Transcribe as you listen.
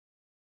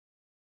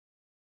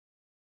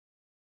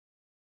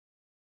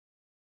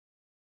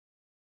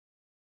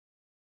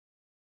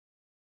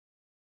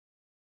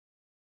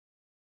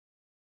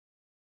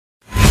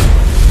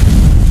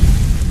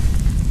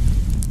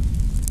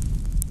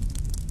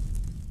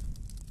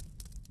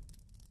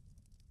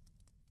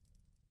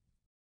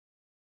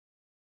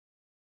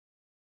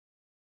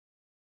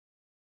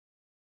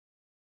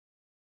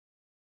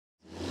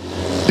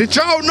Did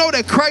y'all know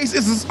that Christ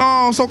is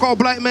a so-called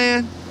black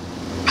man?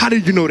 How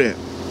did you know that?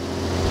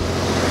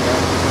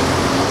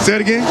 Say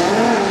it again.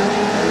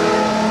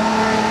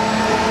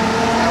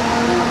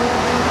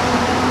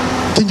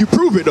 Can you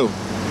prove it though?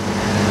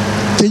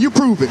 Can you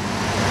prove it?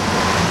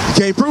 You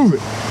can't prove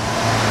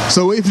it.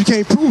 So if you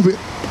can't prove it,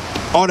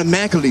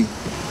 automatically,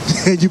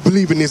 you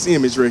believe in this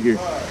image right here.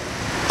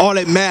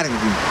 Automatically.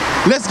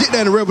 Let's get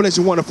that in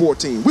Revelation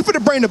 1:14. We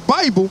finna bring the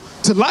Bible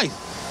to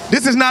life.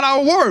 This is not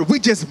our word. We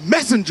just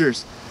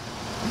messengers,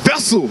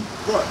 vessel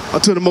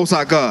unto the Most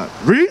High God.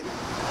 Read.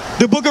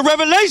 The book of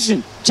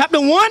Revelation,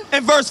 chapter 1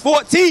 and verse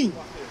 14.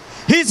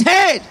 His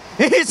head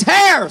and his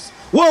hairs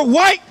were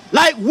white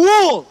like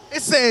wool.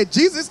 It said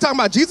Jesus, talking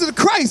about Jesus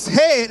Christ's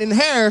head and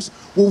hairs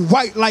were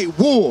white like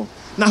wool.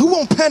 Now who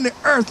on planet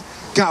Earth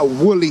got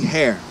woolly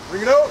hair?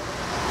 Bring it up.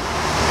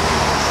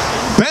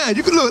 Bam,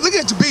 you can look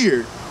at your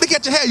beard. Look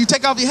at your hair. You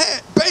take off your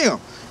hat, bam.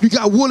 You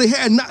got woolly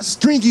hair, not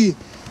stringy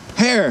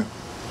hair.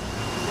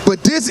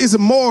 But this is a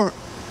more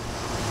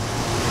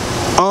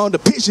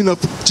depiction of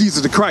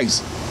Jesus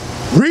Christ.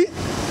 Read.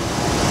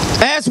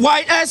 As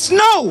white as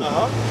snow.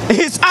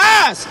 His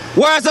eyes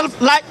were as a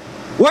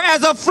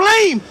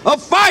flame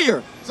of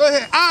fire. So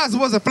his eyes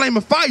was a flame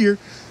of fire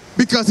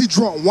because he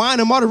drank wine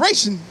in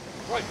moderation.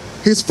 Right.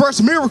 His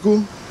first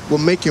miracle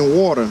was making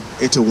water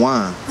into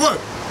wine. Right.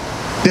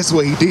 That's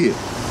what he did.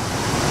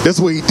 That's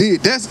what he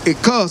did. That's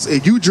because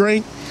if you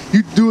drink,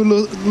 you do a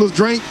little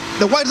drink,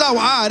 the white of our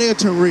eye, they'll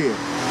turn red.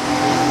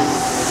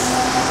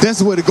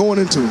 That's what it's going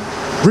into.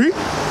 Read.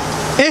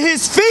 And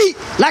his feet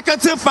like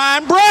unto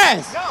fine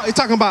brass. No, it's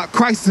talking about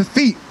Christ's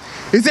feet.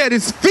 It said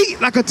his feet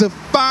like unto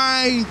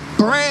fine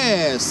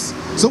brass.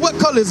 So what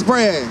color is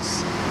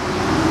brass?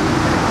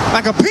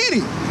 Like a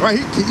penny, right?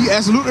 You're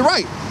absolutely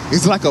right.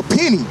 It's like a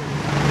penny.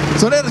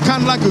 So that's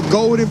kind of like a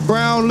golden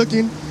brown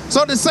looking.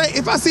 So the same,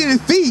 if I see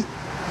his feet,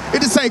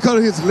 it's the same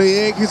color his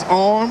leg, his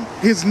arm,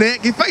 his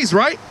neck, his face,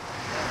 right?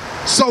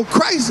 So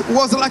Christ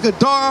was like a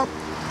dark,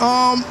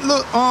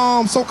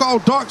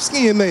 so-called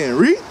dark-skinned man.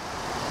 Read.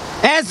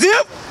 As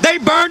if they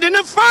burned in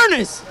a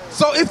furnace.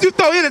 So if you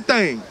throw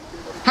anything,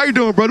 how you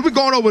doing, brother? We're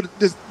going over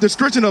the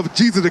description of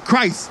Jesus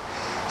Christ.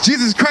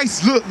 Jesus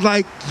Christ looked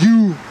like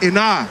you and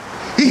I.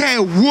 He had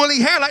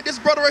woolly hair like this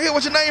brother right here.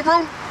 What's your name,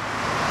 bro?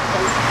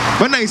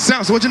 My name's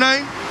Samson. What's your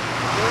name?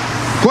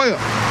 Quail.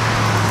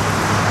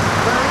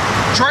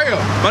 Trail.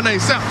 My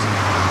name's Samson.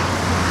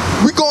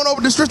 We're going over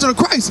the description of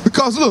Christ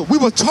because look, we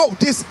were taught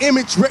this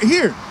image right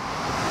here.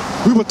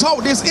 We were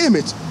taught this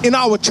image in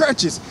our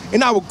churches,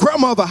 in our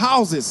grandmother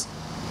houses.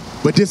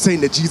 But this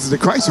ain't the Jesus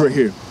Christ right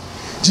here.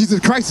 Jesus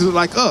Christ is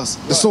like us,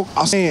 the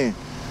so-called man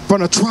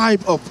from the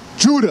tribe of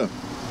Judah.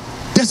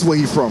 That's where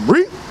he's from.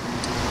 Read.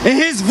 And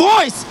his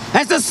voice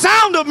as the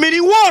sound of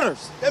many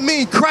waters. That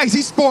means Christ,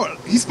 he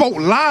spoke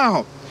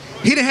loud.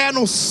 He didn't have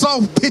no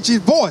soft-pitched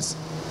voice.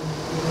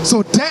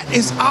 So that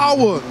is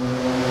our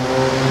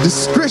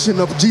description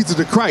of Jesus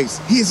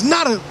Christ. He is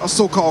not a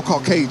so-called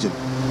Caucasian.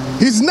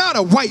 He's not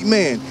a white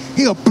man.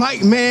 He's a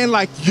black man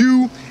like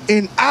you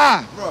and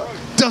I.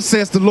 Thus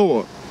says the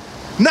Lord.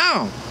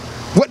 Now,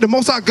 what the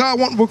Most High God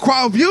wants to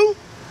require of you,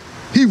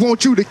 he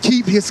wants you to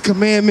keep his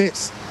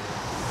commandments.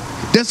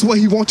 That's what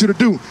he wants you to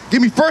do.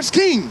 Give me 1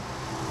 King,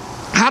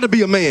 how to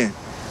be a man.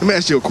 Let me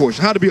ask you a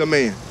question. How to be a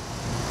man?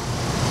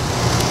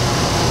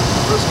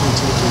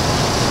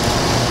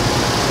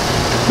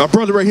 My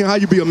brother right here, how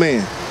you be a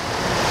man?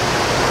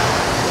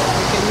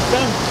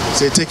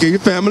 Say take care of your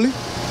family.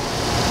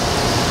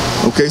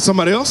 Okay,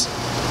 somebody else?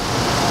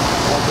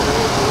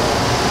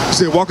 You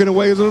said walk in the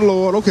ways of the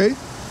Lord. Okay.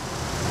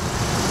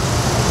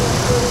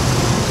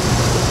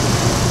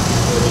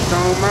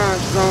 Strong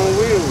mind, strong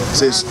will.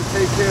 Trying to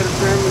take care of the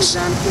family,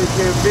 trying to take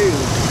care of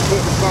business.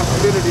 Put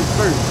responsibilities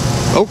first.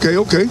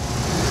 Okay.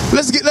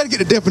 Let's get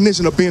the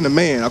definition of being a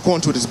man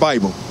according to this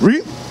Bible.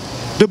 Read.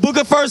 The book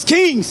of 1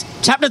 Kings,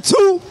 chapter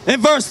 2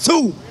 and verse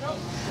 2.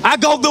 I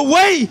go the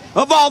way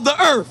of all the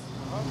earth.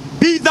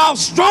 Be thou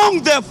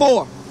strong,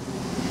 therefore,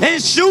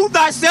 and shew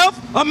thyself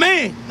a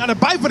man. Now the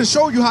Bible to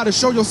show you how to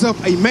show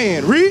yourself a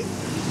man. Read.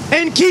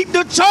 And keep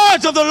the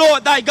charge of the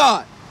Lord thy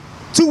God,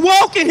 to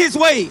walk in his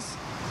ways,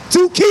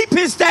 to keep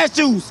his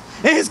statutes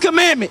and his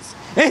commandments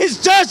and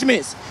his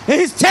judgments and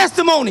his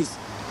testimonies,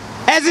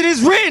 as it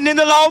is written in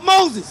the law of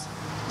Moses.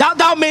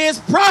 Thou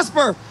mayest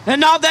prosper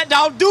in all that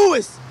thou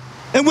doest,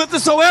 and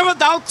whithersoever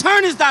thou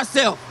turnest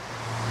thyself.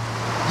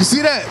 You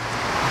see that?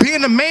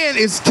 Being a man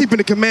is keeping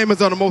the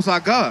commandments of the Most High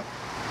God.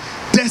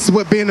 That's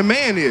what being a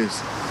man is.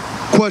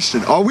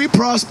 Question, are we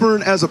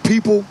prospering as a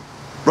people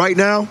right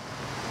now?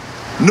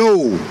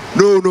 No.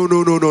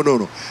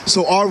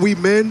 So are we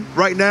men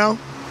right now?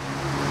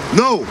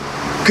 No.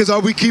 Because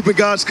are we keeping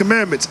God's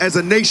commandments as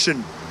a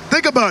nation?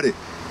 Think about it.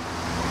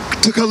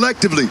 To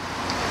collectively.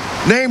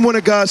 Name one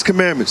of God's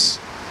commandments.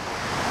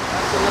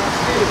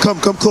 Come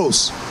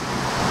close.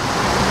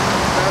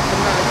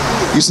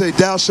 You say,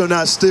 thou shalt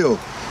not steal.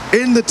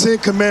 In the 10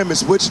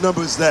 commandments, which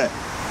number is that?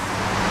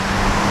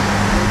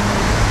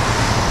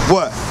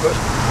 What?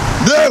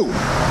 No,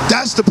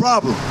 that's the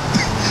problem.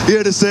 You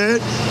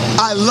understand?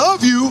 I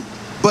love you,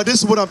 But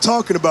this is what I'm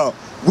talking about.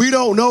 We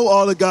don't know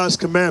all of God's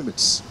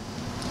commandments.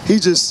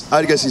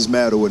 I guess he's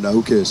mad or whatnot,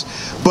 who cares?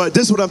 But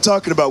this is what I'm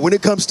talking about. When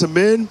it comes to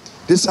men,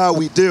 this is how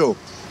we deal.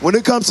 When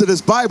it comes to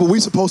this Bible,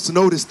 we're supposed to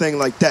know this thing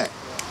like that.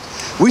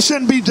 We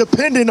shouldn't be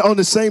dependent on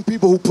the same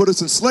people who put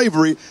us in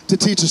slavery to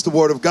teach us the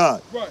word of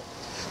God. Right.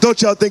 Don't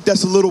y'all think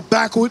that's a little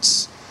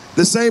backwards?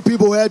 The same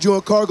people who had you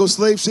on cargo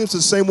slave ships are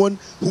the same one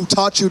who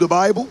taught you the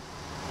Bible?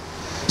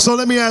 So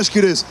let me ask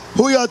you this.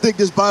 Who y'all think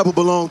this Bible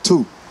belonged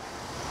to?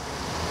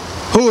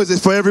 Who is it,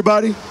 for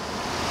everybody?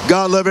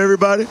 God love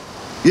everybody?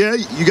 Yeah,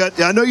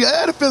 I know you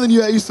had a feeling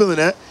you was feeling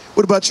that.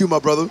 What about you, my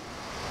brother?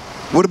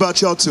 What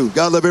about y'all too?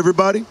 God love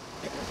everybody?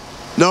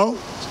 No?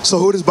 So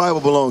who does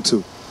Bible belong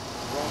to?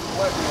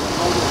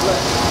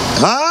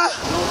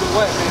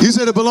 Huh? You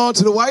said it belonged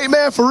to the white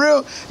man, for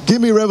real?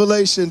 Give me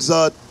Revelations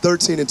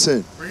 13 and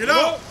 10. Bring it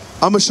up.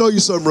 I'm going to show you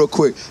something real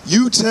quick.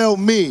 You tell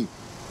me,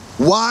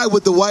 why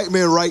would the white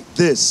man write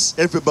this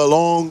if it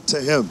belonged to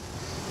him?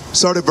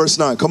 Start at verse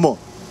 9. Come on.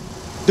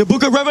 The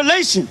book of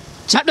Revelation,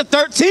 chapter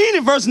 13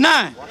 and verse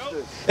 9.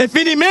 If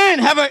any man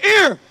have an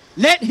ear,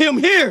 let him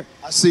hear.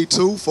 I see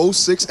 2, 4,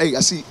 6, 8. I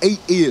see 8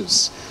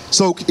 ears.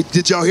 So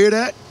did y'all hear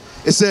that?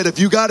 It said if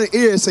you got an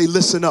ear, say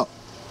listen up.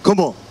 Come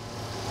on.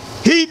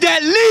 He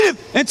that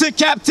leadeth into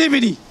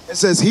captivity. It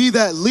says he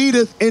that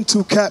leadeth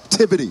into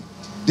captivity.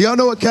 Do y'all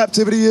know what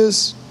captivity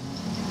is?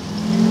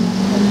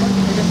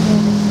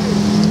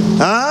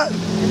 Huh?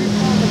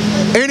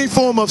 Any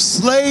form of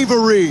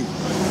slavery.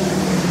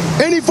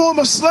 Any form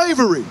of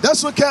slavery.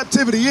 That's what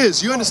captivity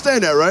is. You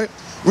understand that, right?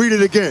 Read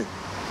it again.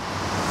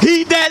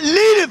 He that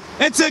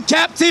leadeth into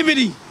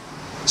captivity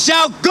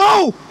shall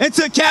go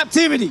into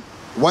captivity.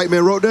 White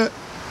man wrote that?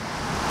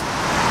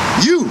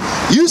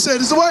 You said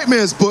it's the white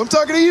man's book. I'm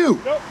talking to you.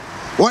 Nope.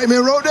 White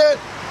man wrote that?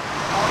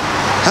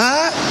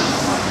 Huh?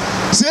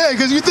 See, yeah,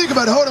 because you think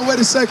about it. Hold on, wait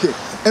a second.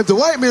 If the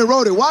white man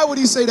wrote it, why would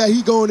he say that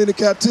he going into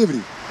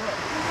captivity?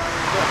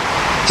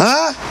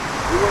 Huh?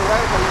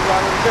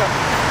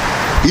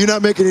 You're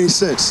not making any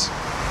sense.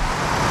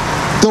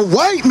 The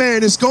white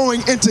man is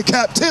going into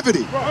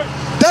captivity.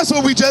 That's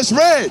what we just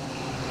read.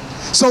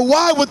 So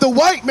why would the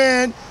white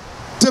man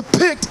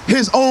depict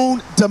his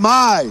own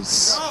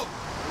demise?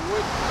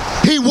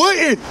 He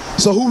wouldn't.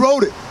 So who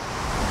wrote it?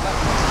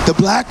 The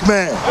black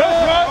man.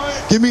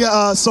 Give me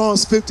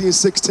Psalms 50 and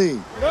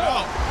 16.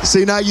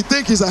 See, now you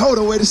think he's like, hold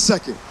on, wait a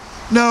second.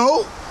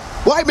 No.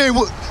 White man,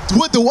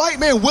 would the white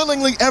man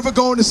willingly ever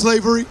go into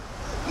slavery?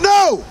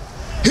 No.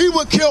 He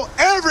would kill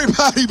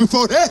everybody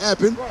before that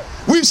happened.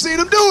 We've seen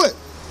him do it.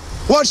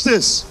 Watch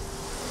this.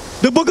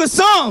 The book of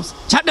Psalms,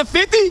 chapter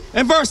 50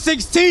 and verse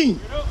 16.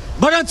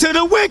 But unto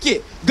the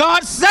wicked,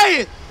 God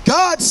saith.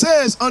 God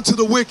says unto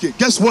the wicked,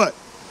 guess what?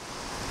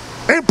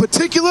 In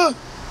particular,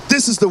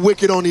 this is the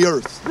wicked on the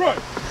earth.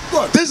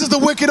 This is the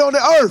wicked on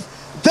the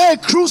earth. They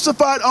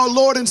crucified our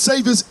Lord and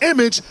Savior's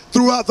image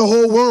throughout the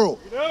whole world.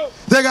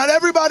 They got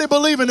everybody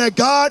believing that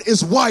God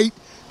is white,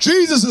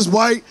 Jesus is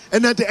white,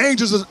 and that the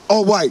angels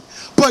are white.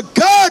 But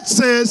God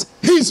says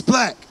he's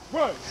black.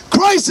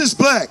 Christ is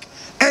black.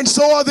 And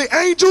so are the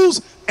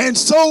angels, and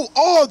so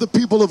are the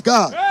people of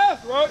God.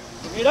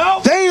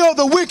 They are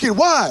the wicked.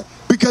 Why?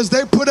 Because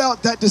they put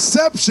out that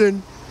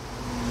deception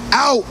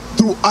out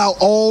throughout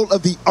all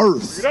of the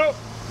earth.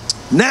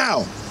 Now,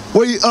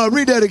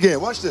 read that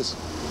again. Watch this.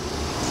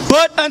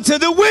 But unto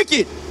the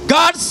wicked,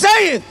 God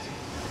saith,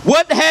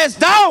 what hast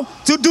thou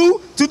to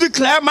do to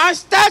declare my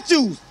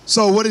statutes?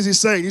 So what is he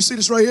saying? You see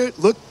this right here?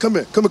 Look, come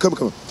here. Come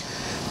here.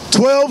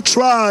 12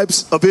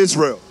 tribes of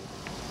Israel.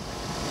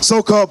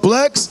 So-called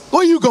blacks.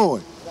 Where you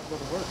going?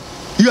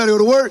 You got to go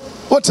to work?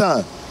 What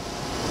time?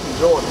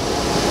 Georgia.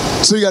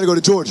 So you got to go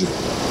to Georgia.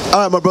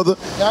 All right, my brother.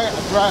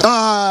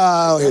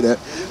 I don't hear that.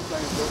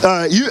 All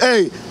right,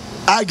 hey,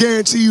 I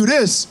guarantee you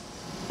this.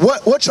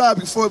 What tribe,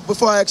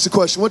 before I ask the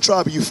question, what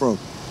tribe are you from?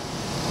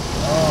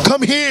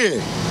 Come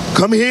here.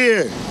 Come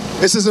here.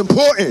 This is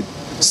important.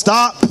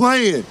 Stop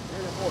playing.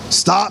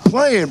 Stop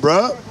playing,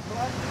 bruh.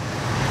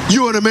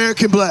 You an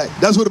American black.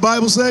 That's what the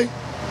Bible say?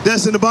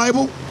 That's in the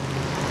Bible?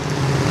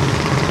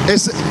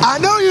 I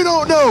know you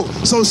don't know.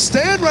 So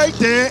stand right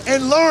there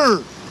and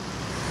learn.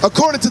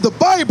 According to the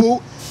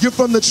Bible, you're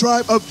from the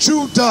tribe of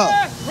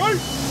Judah.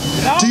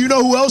 Do you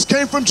know who else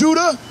came from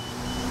Judah?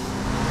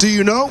 Do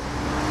you know?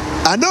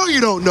 I know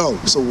you don't know.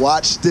 So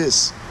watch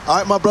this. All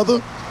right, my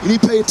brother? You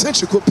need to pay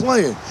attention. Quit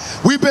playing.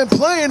 We've been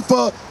playing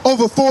for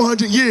over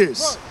 400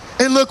 years.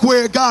 And look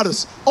where it got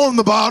us. On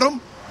the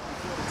bottom.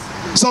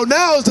 So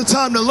now is the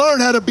time to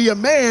learn how to be a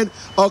man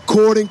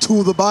according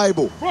to the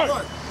Bible.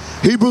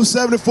 Hebrews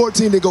 7 and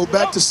 14, they go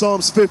back to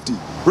Psalms 50.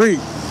 Read.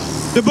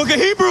 The book of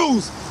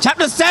Hebrews,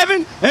 chapter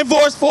 7 and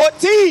verse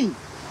 14.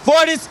 For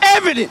it is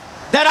evident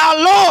that our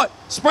Lord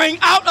sprang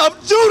out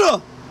of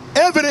Judah.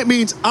 Evident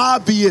means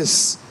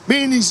obvious.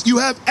 Means you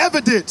have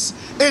evidence.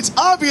 It's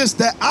obvious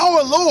that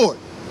our Lord.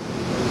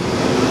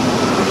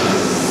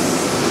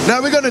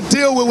 Now we're going to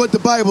deal with what the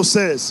Bible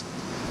says.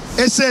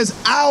 It says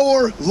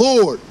our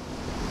Lord.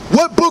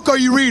 What book are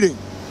you reading?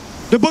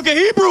 The book of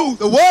Hebrews.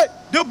 The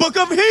what? The book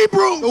of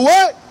Hebrews. The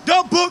what?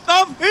 The book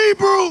of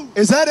Hebrews.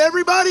 Is that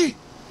everybody?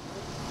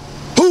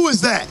 Who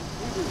is that?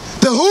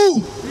 The who?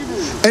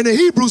 And the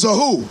Hebrews are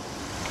who?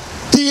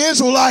 The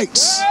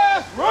Israelites.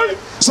 Right.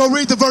 So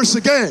read the verse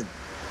again.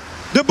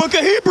 The book of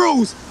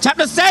Hebrews,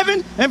 chapter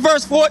 7 and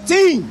verse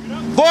 14.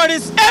 For it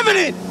is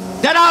evident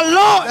that our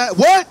Lord, That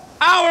what?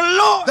 our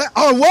Lord, That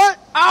are what?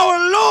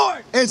 our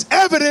Lord, It's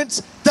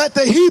evidence that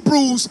the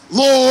Hebrews,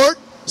 Lord,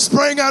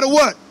 sprang out of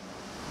what?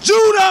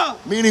 Judah.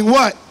 Meaning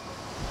what?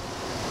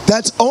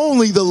 That's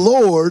only the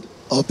Lord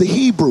of the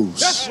Hebrews.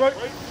 That's right.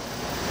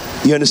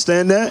 You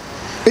understand that?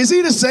 Is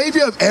he the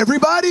Savior of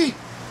everybody?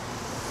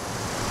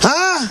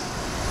 Huh?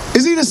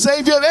 Is he the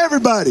Savior of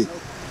everybody?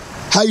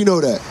 How you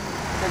know that?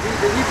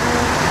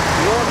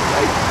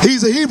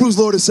 He's the Hebrews'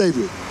 Lord and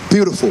Savior.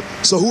 Beautiful.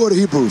 So who are the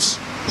Hebrews?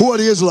 Who are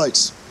the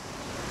Israelites?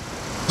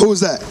 Who is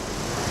that?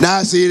 Now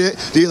I see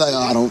it. You're like,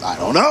 I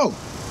don't know.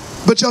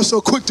 But you're so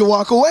quick to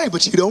walk away,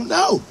 but you don't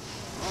know.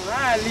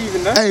 I ain't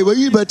leaving nothing. Hey, well,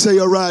 you better tell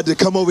your ride to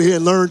come over here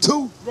and learn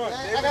too. Right.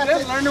 I got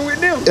to learning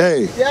with them.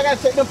 Hey, Yeah, I got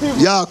to take them people.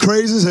 y'all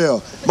crazy as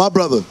hell. My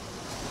brother,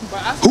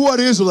 But I who are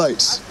the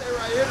Israelites? stay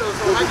right here though,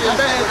 so I get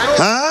back.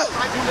 Huh?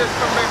 I can just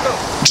come back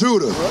up.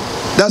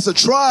 Judah. That's a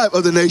tribe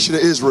of the nation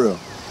of Israel.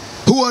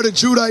 Who are the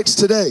Judites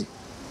today?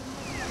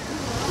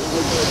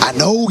 I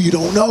know you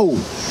don't know.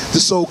 The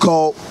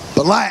so-called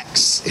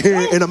blacks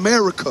here in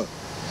America.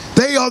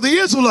 They are the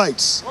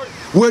Israelites.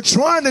 We're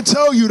trying to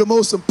tell you the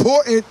most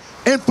important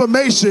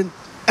information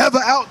ever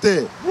out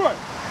there. Right.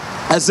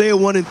 Isaiah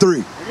 1 and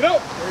 3. Bring it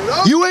up. Bring it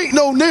up. You ain't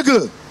no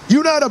nigga.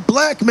 You're not a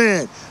black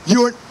man.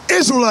 You're an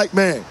Israelite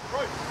man,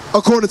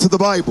 according to the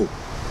Bible.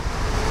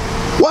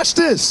 Watch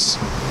this.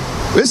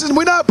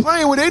 We're not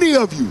playing with any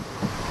of you.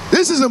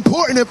 This is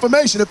important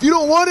information. If you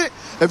don't want it,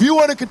 if you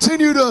want to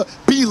continue to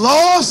be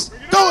lost,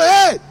 go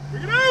ahead.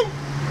 Bring it out.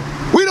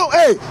 We don't,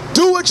 hey,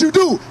 do what you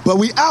do, but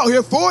we out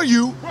here for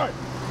you. Right.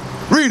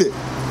 Read it.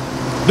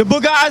 The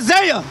book of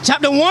Isaiah,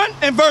 chapter 1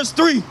 and verse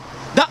 3.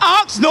 The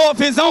ox knoweth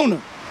his owner,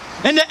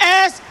 and the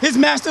ass his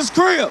master's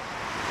crib.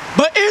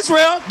 But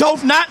Israel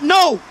doth not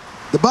know.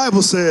 The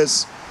Bible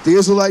says the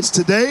Israelites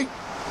today,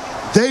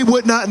 they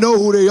would not know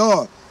who they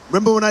are.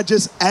 Remember when I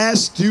just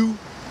asked you,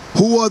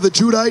 who are the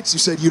Judites? You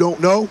said you don't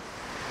know.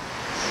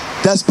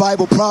 That's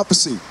Bible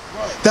prophecy.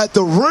 That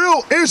the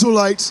real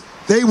Israelites,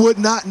 they would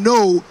not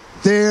know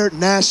their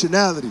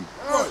nationality.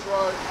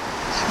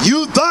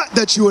 You thought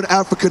that you were an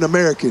African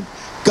American.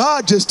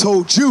 God just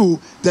told you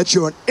that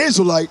you're an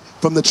Israelite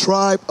from the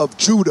tribe of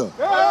Judah.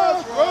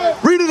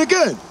 Read it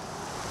again.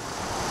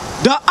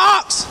 The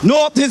ox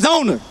knoweth his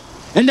owner,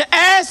 and the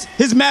ass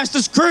his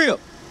master's crib.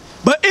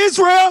 But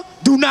Israel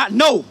do not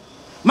know.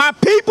 My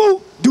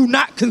people do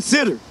not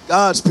consider.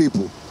 God's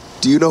people.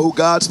 Do you know who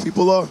God's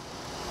people are?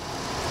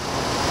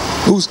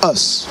 Who's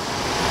us?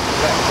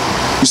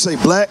 You say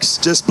blacks,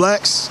 just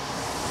blacks?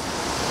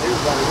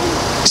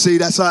 See,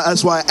 that's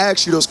why I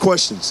asked you those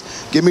questions.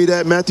 Give me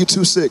that Matthew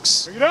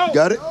 2:6. Bring it out.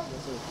 Got it?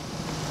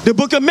 The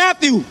book of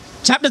Matthew,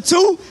 chapter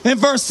 2 and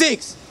verse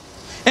 6.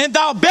 And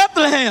thou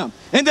Bethlehem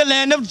in the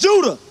land of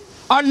Judah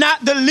art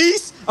not the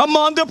least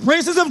among the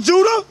princes of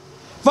Judah?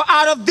 For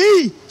out of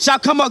thee shall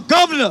come a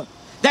governor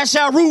that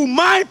shall rule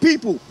my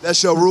people. That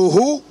shall rule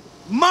who?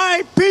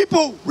 My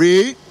people,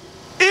 Read.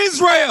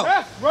 Israel.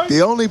 That's right.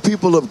 The only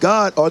people of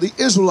God are the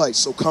Israelites.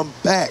 So come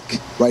back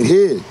right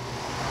here.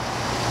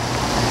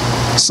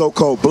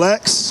 So-called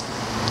blacks,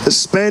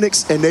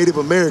 Hispanics, and Native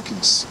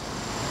Americans.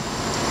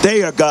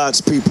 They are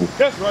God's people,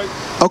 That's right.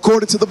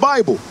 according to the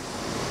Bible.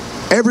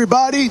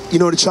 Everybody, you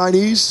know, the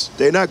Chinese,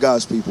 they're not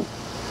God's people.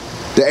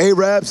 The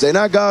Arabs, they're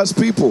not God's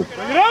people.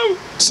 Bring it out.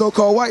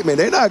 So-called white men,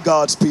 they're not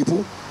God's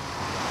people.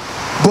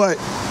 But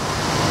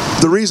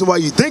the reason why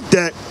you think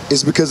that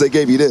is because they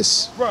gave you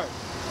this. Right.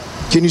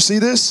 Can you see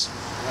this?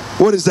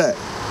 What is that?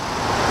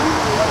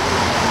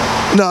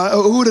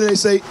 No, who do they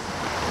say?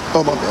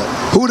 Oh, my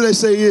bad. Who do they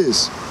say he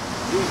is?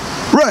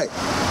 Right.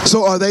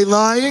 So are they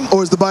lying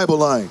or is the Bible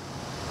lying?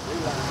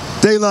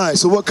 They lying.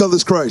 So what color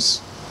is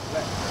Christ?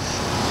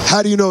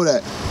 How do you know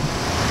that?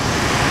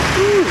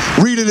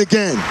 Read it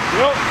again.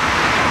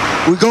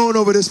 Yep. We're going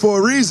over this for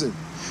a reason.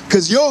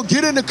 Because you'll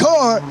get in the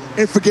car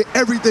and forget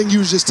everything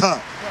you just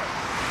taught.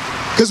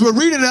 Because we're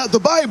reading out the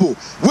Bible.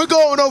 We're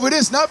going over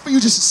this not for you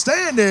just to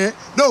stand there.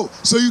 No,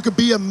 so you can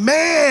be a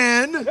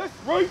man That's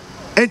right.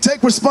 and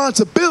take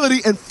responsibility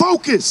and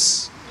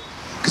focus.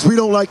 Because we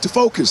don't like to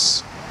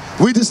focus.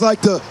 We just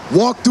like to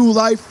walk through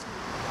life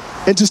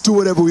and just do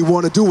whatever we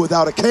want to do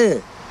without a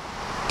care.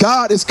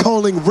 God is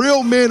calling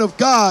real men of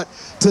God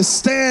to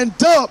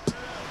stand up,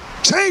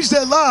 change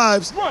their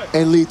lives,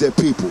 and lead their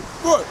people.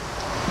 Right.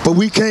 But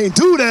we can't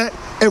do that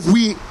if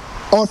we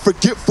are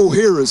forgetful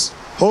hearers.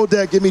 Hold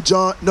that, give me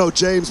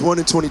James 1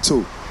 and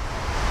 22.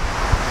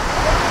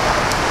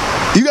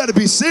 You got to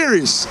be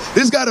serious.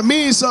 This got to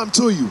mean something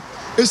to you.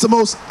 It's the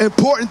most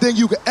important thing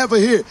you could ever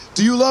hear.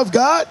 Do you love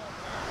God?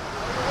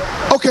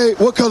 Okay,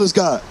 what color is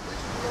God?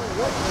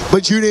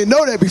 But you didn't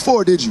know that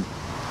before, did you?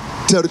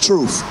 Tell the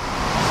truth.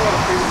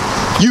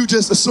 You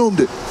just assumed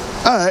it.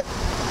 All right,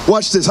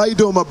 watch this. How you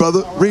doing, my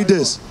brother? Read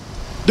this.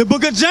 The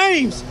book of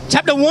James,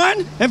 chapter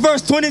 1 and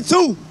verse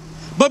 22.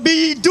 But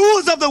be ye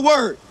doers of the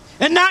word,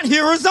 and not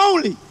hearers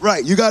only.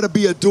 Right, you got to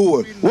be a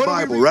doer. What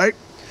Bible, right?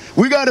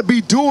 We got to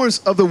be doers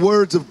of the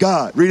words of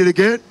God. Read it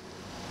again.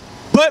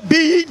 But be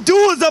ye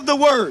doers of the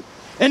word,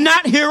 and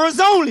not hearers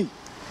only,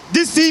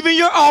 deceiving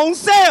your own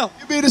self.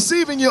 You be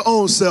deceiving your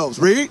own selves.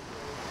 Read.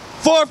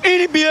 For if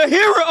any be a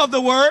hearer of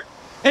the word,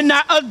 and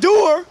not a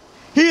doer,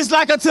 he is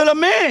like unto a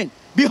man,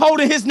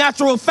 beholding his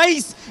natural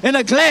face in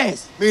a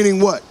glass. Meaning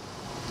what?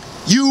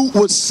 You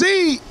would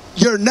see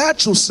your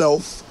natural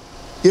self,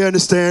 you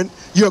understand,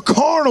 your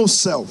carnal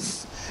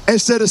self,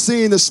 instead of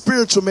seeing the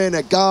spiritual man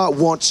that God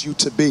wants you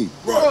to be.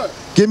 Right.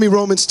 Give me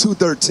Romans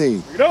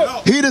 2:13.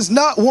 He does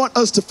not want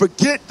us to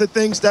forget the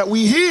things that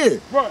we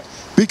hear. Right.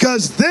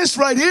 Because this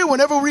right here,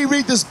 whenever we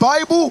read this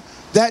Bible,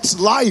 that's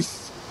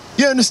life.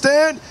 You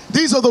understand?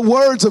 These are the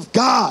words of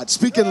God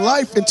speaking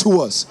life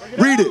into us.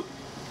 Read it.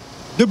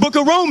 The book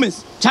of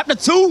Romans, chapter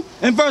 2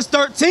 and verse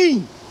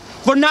 13.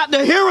 For not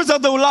the hearers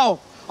of the law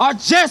are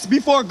just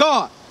before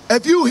God.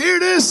 If you hear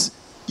this,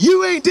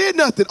 you ain't did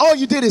nothing. All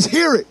you did is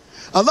hear it.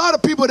 A lot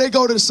of people, they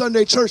go to the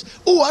Sunday church.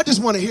 Oh, I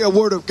just want to hear a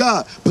word of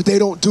God. But they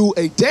don't do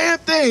a damn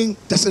thing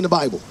that's in the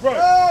Bible. Right.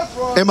 That's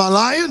right. Am I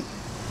lying?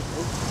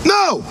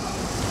 No.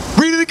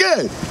 Read it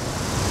again.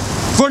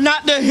 For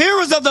not the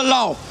hearers of the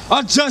law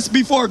are just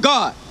before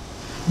God,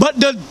 but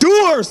the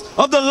doers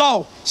of the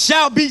law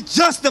shall be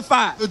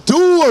justified. The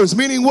doers,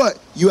 meaning what?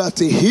 You have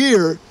to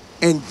hear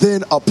and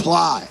then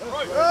apply.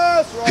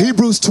 That's right.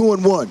 Hebrews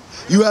 2:1.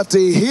 You have to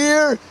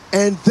hear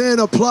and then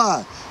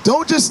apply.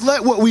 Don't just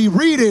let what we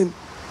reading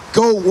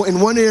go in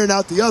one ear and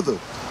out the other.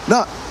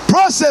 Now,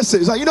 process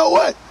it. It's like, you know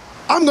what?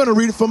 I'm going to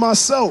read it for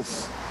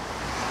myself.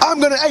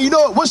 Hey, you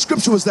know what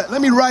scripture was that?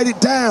 Let me write it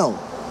down.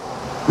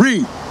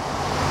 Read.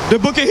 The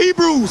book of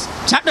Hebrews,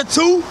 chapter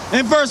 2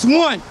 and verse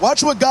 1.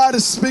 Watch what God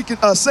is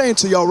saying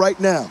to y'all right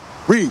now.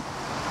 Read.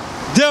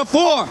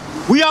 Therefore,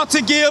 we ought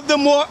to give the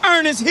more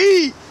earnest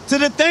heed to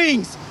the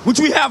things which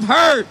we have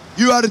heard.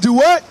 You ought to do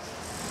what?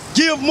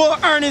 Give more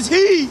earnest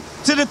heed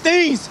to the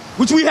things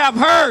which we have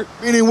heard.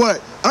 Meaning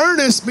what?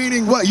 Earnest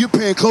meaning what? You're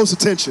paying close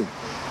attention.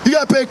 You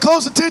got to pay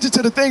close attention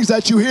to the things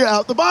that you hear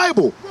out the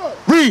Bible.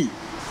 Read.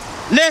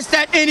 Lest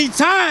at any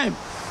time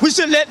we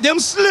should let them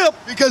slip.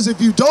 Because if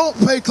you don't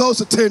pay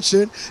close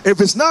attention, if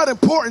it's not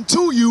important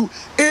to you,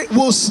 it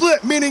will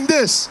slip. Meaning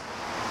this.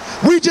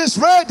 We just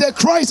read that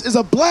Christ is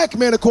a black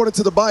man according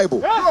to the Bible.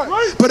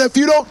 Right. But if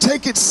you don't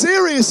take it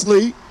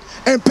seriously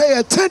and pay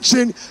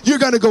attention, you're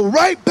going to go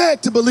right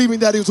back to believing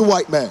that he was a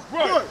white man.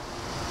 Right.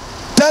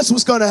 That's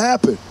what's going to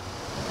happen.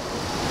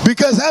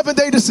 Because haven't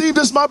they deceived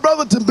us, my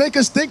brother, to make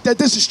us think that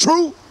this is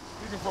true?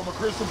 Speaking from a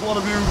Christian point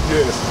of view,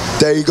 yes.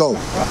 There you go.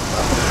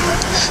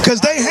 Because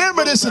they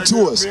hammer this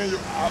into us. Me and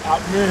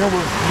him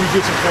was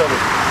musician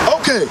fellas.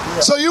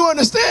 Okay, so you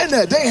understand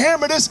that. They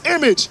hammer this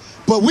image.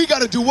 But we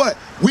got to do what?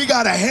 We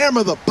got to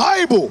hammer the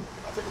Bible.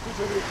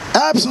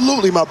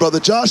 Absolutely, my brother.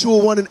 Joshua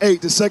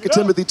 1:8 to 2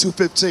 Timothy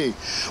 2:15.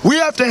 We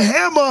have to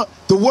hammer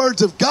the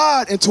words of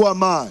God into our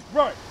mind.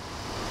 Right.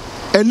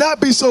 And not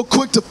be so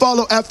quick to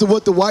follow after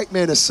what the white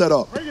man has set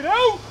up. Bring it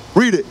out.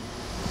 Read it.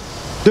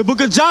 The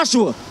book of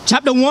Joshua,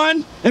 chapter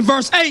 1 and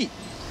verse 8.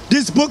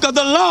 This book of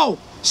the law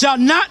shall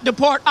not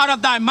depart out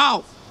of thy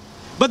mouth,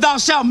 but thou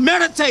shalt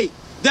meditate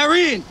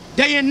therein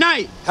day and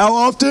night. How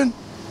often?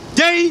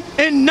 Day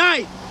and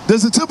night.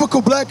 Does a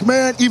typical black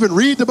man even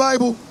read the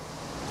Bible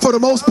for the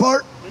most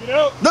part? Bring it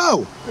out.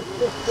 No.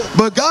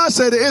 But God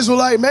said the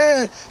Israelite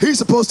man, he's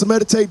supposed to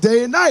meditate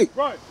day and night.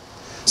 Right.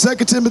 2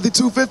 Timothy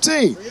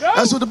 2:15.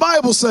 That's what the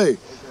Bible say.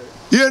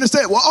 You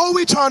understand? Well, all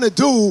we trying to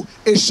do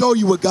is show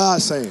you what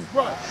God's saying.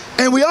 Right.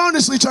 And we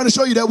honestly trying to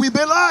show you that we've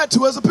been lied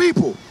to as a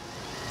people.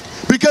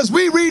 Because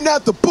we reading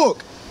out the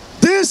book.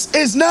 This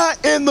is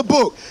not in the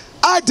book.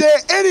 I dare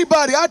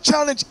anybody, I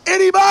challenge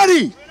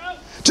anybody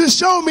to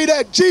show me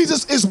that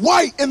Jesus is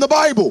white in the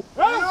Bible.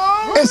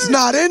 It's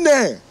not in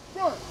there.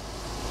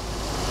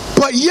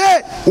 But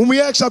yet, when we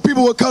ask our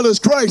people what color is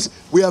Christ,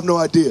 we have no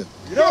idea.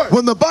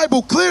 When the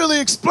Bible clearly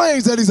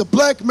explains that he's a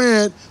black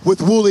man with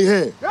woolly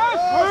hair.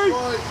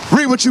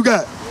 Read what you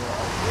got.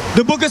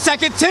 The book of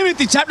 2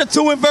 Timothy, chapter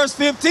 2 and verse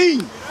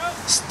 15.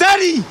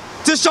 Study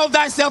to show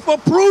thyself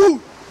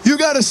approved. You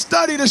got to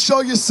study to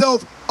show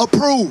yourself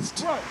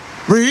approved.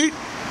 Read.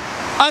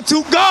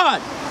 Unto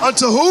God.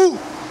 Unto who?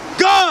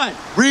 God.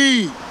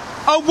 Read.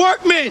 A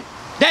workman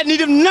that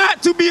needeth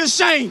not to be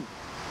ashamed,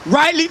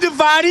 rightly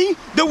dividing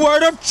the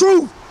word of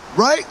truth.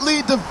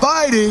 Rightly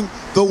dividing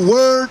the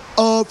word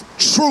of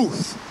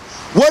truth.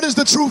 What is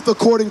the truth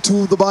according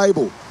to the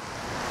Bible?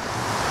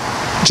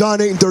 John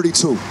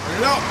 8:32.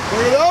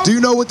 Do you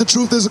know what the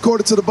truth is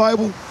according to the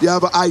Bible? You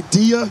have an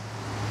idea?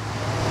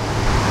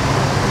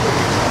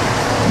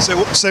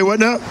 Say what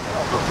now?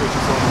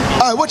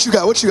 All right, what you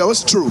got? What you got?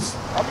 What's the truth?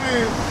 I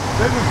mean,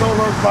 they just don't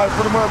learn somebody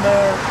put them up,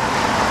 man.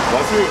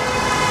 That's it.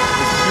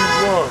 This is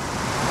Jesus one.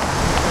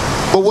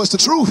 But what's the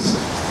truth?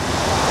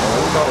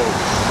 Who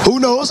knows? Who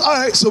knows? All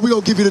right, so we're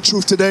going to give you the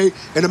truth today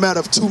in a matter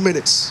of 2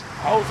 minutes.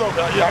 I hope so.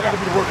 Yeah, I got to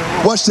be to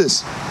work. Watch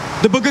this.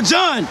 The book of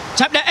John,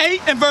 chapter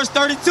 8 and verse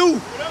 32.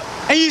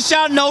 And you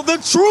shall know the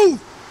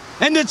truth,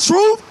 and the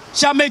truth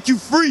shall make you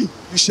free.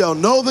 You shall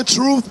know the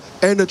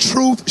truth, and the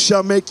truth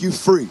shall make you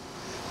free.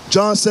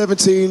 John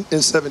 17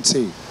 and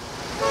 17.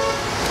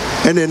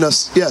 And then,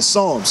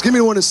 Psalms. Give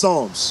me one in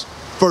Psalms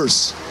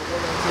first.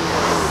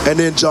 And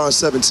then John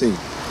 17.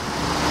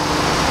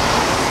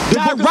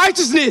 Thy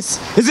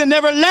righteousness is an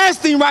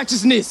everlasting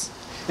righteousness,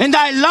 and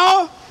thy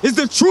law is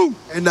the truth.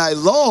 And thy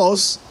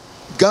laws,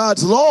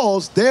 God's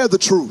laws, they're the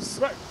truth.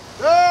 Right.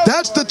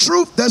 That's the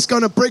truth that's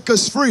going to break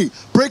us free.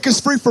 Break us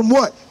free from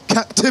what?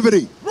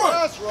 Captivity. Right.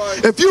 That's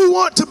right. If you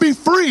want to be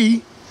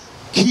free,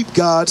 keep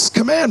God's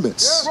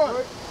commandments. Yeah,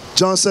 right.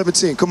 John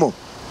 17, come on.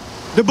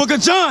 The book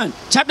of John,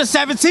 chapter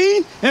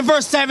 17 and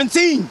verse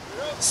 17.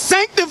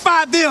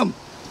 Sanctify them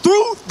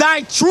through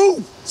thy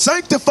truth.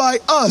 Sanctify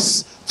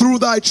us through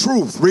thy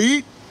truth.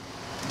 Read.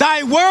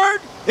 Thy word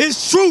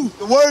is truth.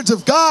 The words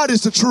of God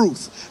is the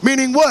truth.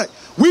 Meaning what?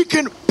 We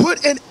can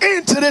put an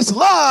end to this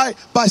lie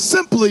by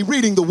simply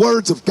reading the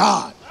words of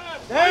God.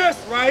 That's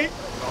right.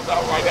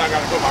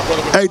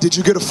 Hey, did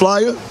you get a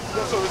flyer?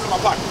 Yes, sir, it's in my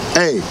pocket.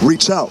 Hey,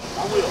 reach out.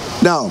 I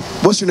will. Now,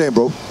 what's your name,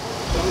 bro?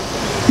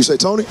 You say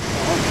Tony?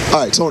 All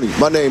right, Tony.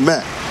 My name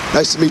Matt.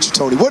 Nice to meet you,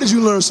 Tony. What did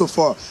you learn so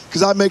far?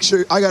 Because I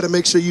got to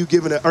make sure you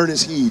giving an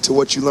earnest heed to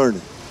what you're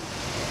learning.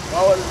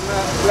 God is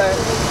not black.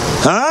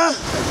 Huh?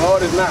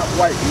 God is not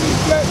white.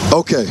 He's black.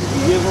 Okay.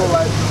 He is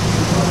Israelite.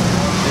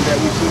 And that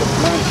we should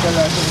learn to sell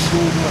our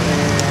children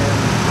and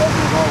walk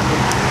in God's way.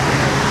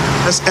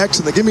 That's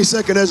excellent. Give me 2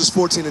 Ezra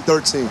 14 and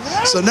 13.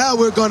 So now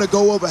we're going to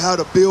go over how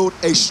to build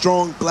a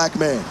strong black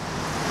man.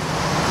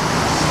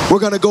 We're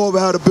going to go over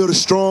how to build a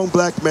strong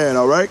black man,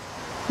 all right?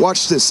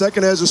 Watch this.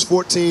 2 Ezra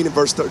 14 and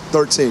verse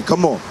 13.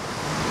 Come on.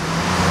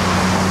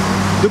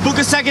 The book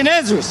of 2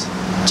 Ezra,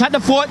 chapter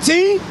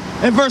 14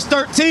 and verse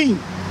 13.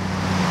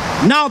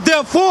 Now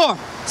therefore,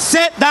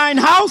 set thine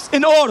house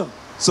in order.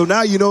 So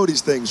now you know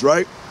these things,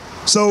 right?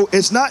 So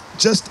it's not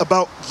just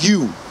about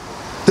you.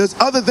 There's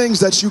other things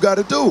that you got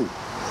to do.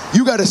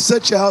 You got to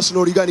set your house in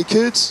order. You got any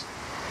kids?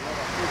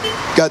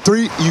 Got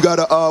 3? You got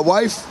a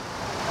wife?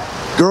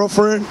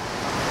 Girlfriend?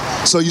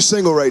 So you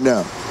single right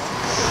now.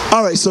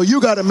 All right, so you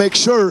got to make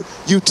sure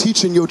you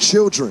teaching your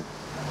children.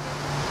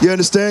 You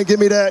understand? Give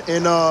me that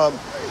in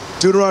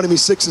Deuteronomy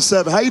 6 and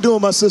 7. How you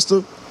doing, my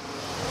sister?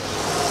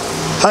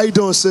 How you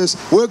doing, sis?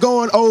 We're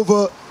going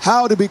over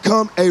how to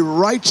become a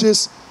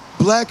righteous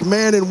black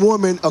man and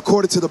woman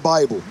according to the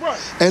Bible. Right.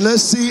 And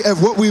let's see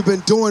if what we've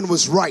been doing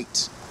was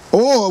right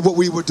or what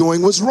we were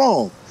doing was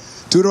wrong.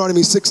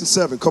 Deuteronomy 6 and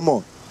 7. Come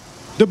on.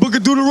 The book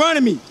of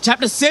Deuteronomy,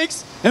 chapter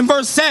 6 and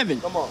verse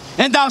 7. Come on.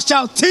 And thou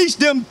shalt teach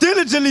them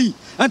diligently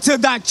unto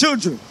thy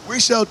children. We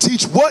shall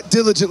teach what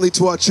diligently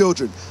to our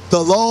children?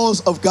 The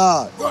laws of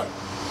God. Right.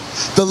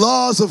 The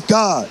laws of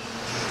God.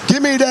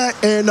 Give me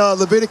that in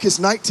Leviticus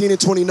 19 and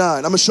 29.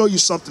 I'm going to show you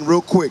something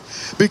real quick.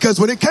 Because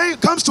when it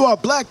comes to our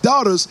black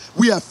daughters,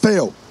 we have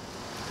failed.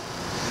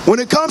 When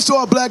it comes to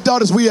our black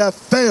daughters, we have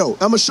failed.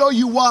 I'm going to show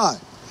you why.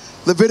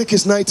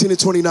 Leviticus 19 and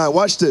 29.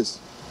 Watch this.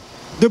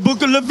 The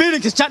book of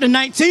Leviticus, chapter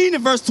 19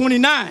 and verse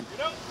 29.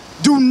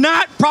 Do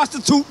not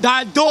prostitute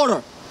thy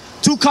daughter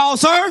to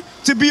cause her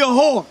to be a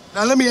whore.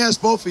 Now let me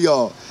ask both of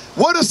y'all.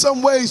 What are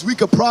some ways we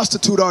could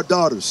prostitute our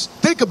daughters?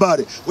 Think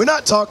about it. We're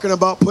not talking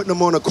about putting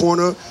them on a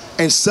corner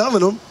and selling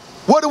them.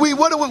 What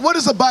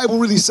is the Bible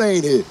really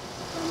saying here?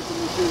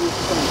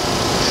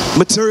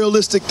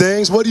 Materialistic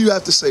things. What do you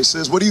have to say,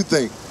 sis? What do you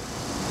think?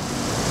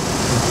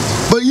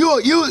 But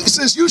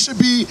sis, you should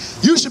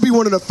be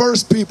one of the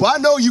first people. I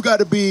know you got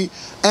to be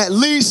at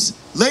least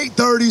late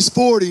 30s,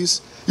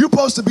 40s. You're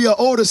supposed to be an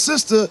older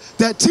sister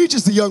that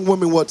teaches the young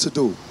women what to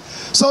do.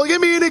 So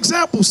give me an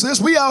example, sis.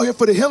 We out here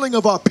for the healing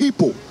of our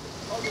people.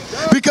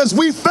 Because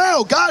we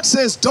fail. God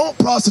says don't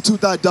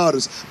prostitute thy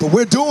daughters, but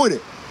we're doing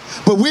it.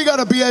 But we got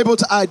to be able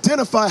to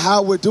identify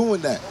how we're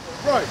doing that.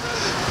 Right.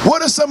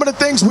 What are some of the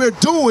things we're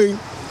doing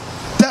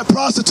that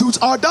prostitutes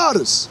our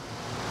daughters?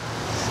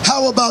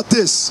 How about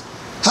this?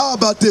 How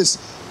about this?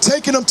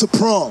 Taking them to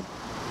prom.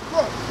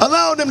 Right.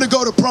 Allowing them to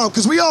go to prom,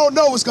 because we all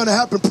know what's going to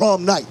happen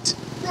prom night.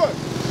 Right.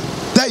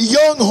 That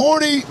young,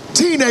 horny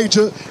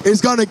teenager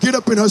is going to get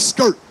up in her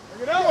skirt.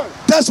 Look at that one.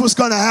 That's what's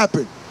going to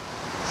happen.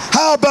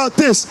 How about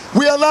this?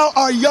 We allow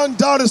our young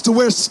daughters to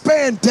wear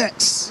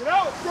spandex Get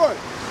out. Right.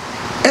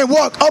 and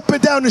walk up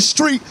and down the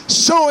street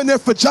showing their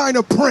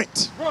vagina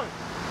print. Right.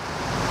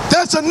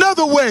 That's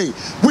another way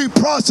we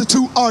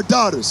prostitute our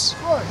daughters.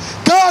 Right.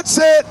 God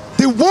said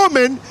the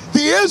woman,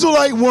 the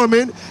Israelite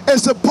woman,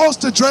 is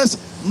supposed to dress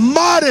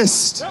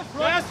modest. That's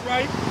right. That's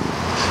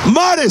right.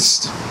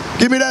 Modest.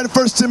 Give me that in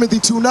 1 Timothy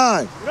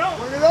 2:9. Get out.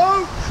 Bring it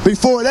out.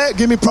 Before that,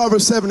 give me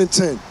Proverbs 7 and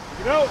 10.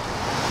 Get out.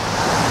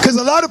 Because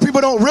a lot of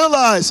people don't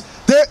realize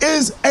there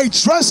is a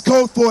dress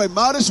code for a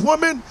modest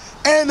woman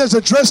and there's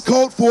a dress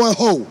code for a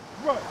hoe.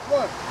 Right.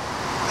 Right.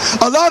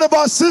 A lot of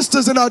our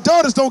sisters and our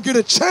daughters don't get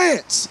a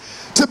chance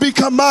to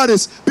become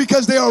modest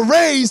because they are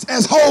raised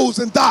as hoes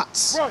and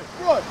dots. Right.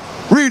 Right.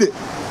 Read it.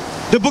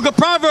 The book of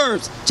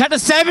Proverbs, chapter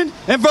 7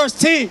 and verse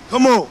 10.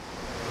 Come on.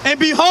 And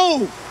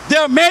behold,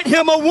 there met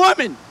him a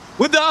woman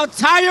with the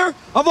attire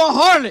of a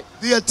harlot.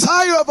 The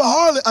attire of a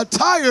harlot,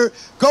 attire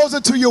goes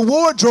into your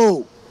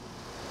wardrobe.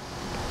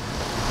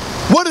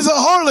 What is a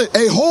harlot?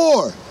 A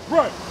whore.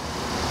 Right.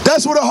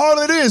 That's what a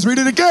harlot is. Read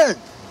it again.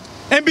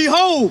 And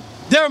behold,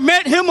 there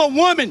met him a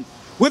woman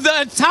with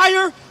the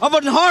attire of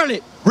an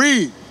harlot.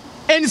 Read.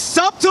 And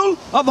subtle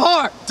of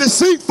heart.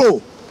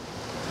 Deceitful.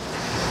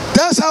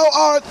 That's how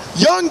our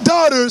young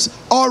daughters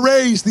are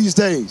raised these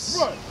days.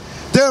 Right.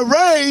 They're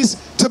raised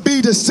to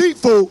be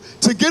deceitful,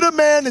 to get a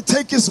man to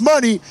take his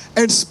money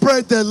and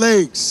spread their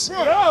legs.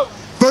 Right.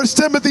 1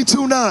 Timothy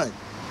 2:9.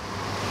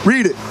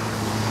 Read it.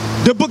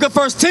 The book of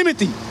 1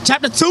 Timothy,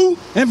 chapter 2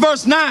 and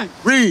verse 9.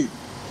 Read.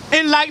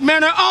 In like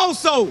manner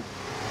also,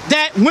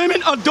 that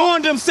women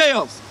adorn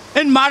themselves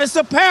in modest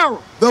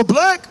apparel. The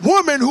black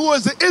woman who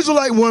is the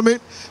Israelite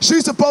woman,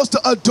 she's supposed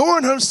to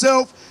adorn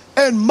herself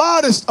in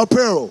modest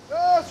apparel.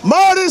 Yes.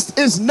 Modest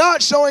is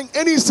not showing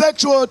any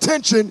sexual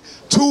attention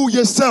to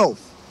yourself.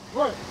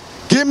 Right.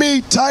 Give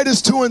me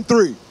Titus 2 and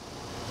 3.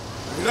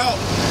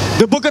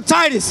 The book of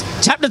Titus,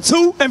 chapter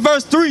 2 and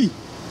verse 3.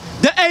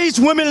 The aged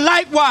women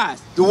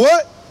likewise. The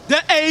what?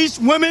 The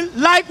aged women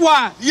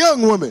likewise.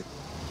 Young women.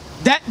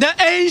 That the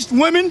aged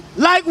women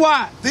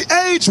likewise. The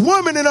aged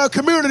women in our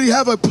community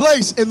have a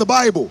place in the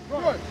Bible.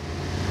 Right.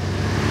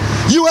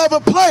 You have a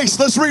place.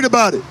 Let's read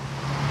about it.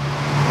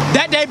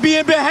 That they be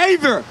in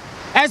behavior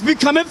as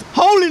becometh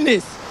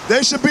holiness.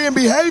 They should be in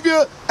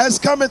behavior as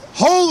cometh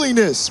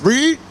holiness.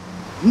 Read.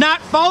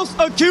 Not false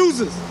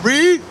accusers.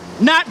 Read.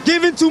 Not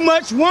given too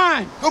much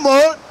wine. Come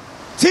on.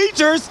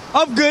 Teachers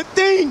of good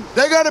things.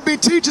 They got to be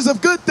teachers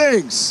of good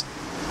things.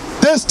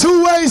 There's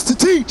two ways to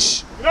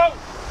teach. Yep.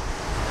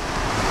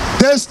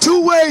 There's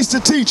two ways to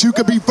teach. You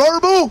could be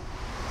verbal,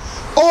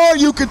 or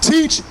you could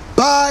teach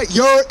by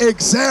your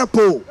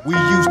example. We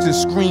used to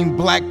scream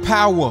black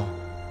power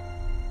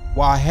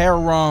while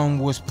heroin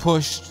was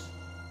pushed.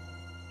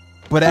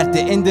 But at the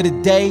end of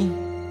the day,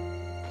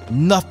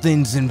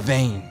 nothing's in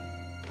vain.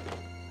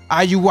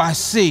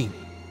 IUIC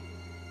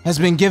has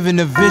been given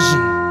a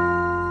vision.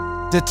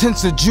 The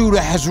tents of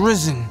Judah has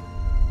risen.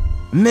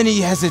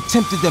 Many has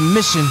attempted the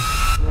mission.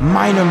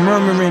 Minor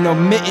murmuring,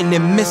 omitting,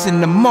 and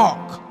missing the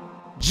mark.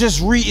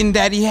 Just reading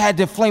that he had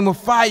the flame of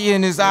fire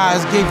in his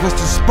eyes gave us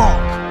the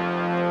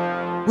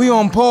spark. We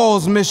on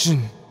Paul's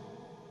mission.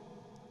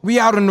 We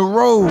out on the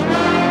road,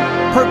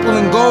 purple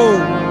and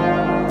gold.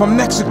 From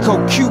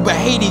Mexico, Cuba,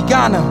 Haiti,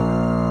 Ghana,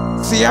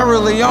 Sierra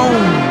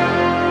Leone.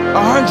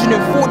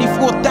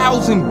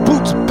 144,000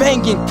 boots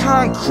banging,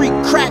 concrete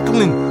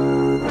crackling.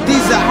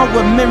 These are how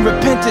men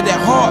repented at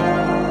heart.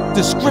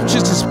 The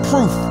scriptures is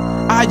proof.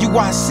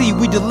 IUIC,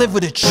 we deliver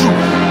the truth.